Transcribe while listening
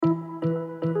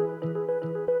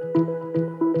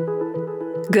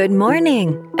Good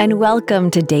morning, and welcome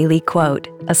to Daily Quote,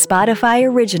 a Spotify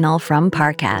original from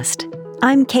Parcast.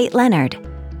 I'm Kate Leonard.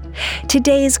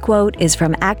 Today's quote is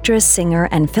from actress, singer,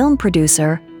 and film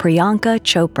producer Priyanka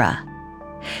Chopra.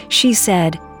 She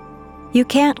said, "You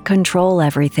can't control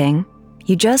everything.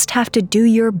 You just have to do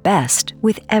your best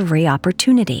with every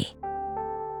opportunity."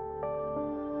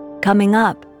 Coming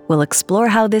up, we'll explore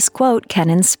how this quote can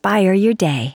inspire your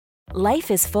day.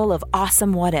 Life is full of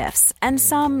awesome what-ifs, and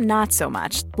some not so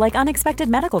much, like unexpected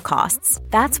medical costs.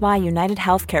 That's why United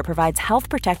Healthcare provides Health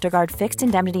Protector Guard fixed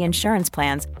indemnity insurance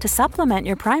plans to supplement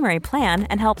your primary plan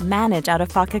and help manage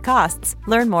out-of-pocket costs.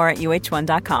 Learn more at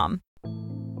uh1.com.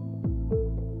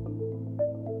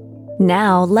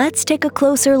 Now, let's take a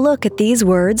closer look at these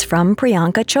words from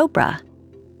Priyanka Chopra.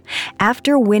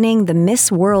 After winning the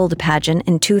Miss World pageant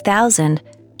in 2000,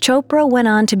 Chopra went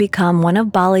on to become one of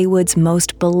Bollywood's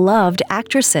most beloved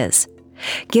actresses.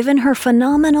 Given her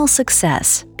phenomenal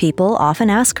success, people often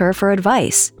ask her for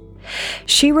advice.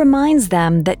 She reminds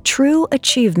them that true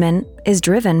achievement is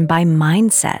driven by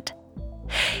mindset.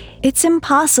 It's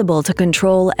impossible to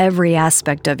control every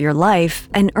aspect of your life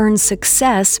and earn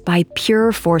success by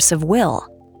pure force of will.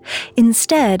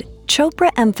 Instead, Chopra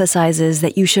emphasizes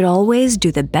that you should always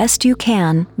do the best you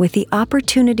can with the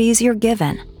opportunities you're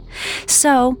given.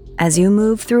 So, as you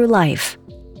move through life,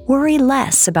 worry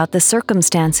less about the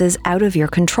circumstances out of your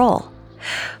control.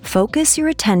 Focus your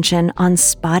attention on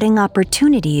spotting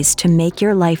opportunities to make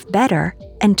your life better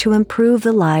and to improve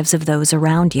the lives of those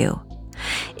around you.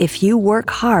 If you work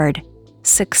hard,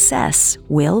 success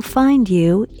will find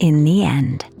you in the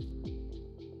end.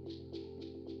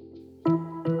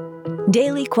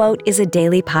 Daily Quote is a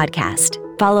daily podcast.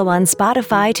 Follow on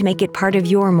Spotify to make it part of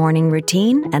your morning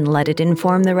routine and let it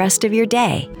inform the rest of your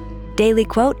day. Daily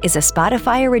Quote is a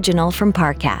Spotify original from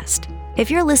Parcast. If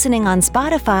you're listening on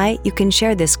Spotify, you can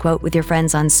share this quote with your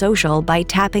friends on social by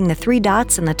tapping the three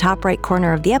dots in the top right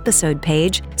corner of the episode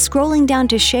page, scrolling down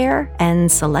to share,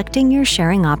 and selecting your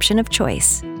sharing option of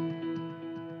choice.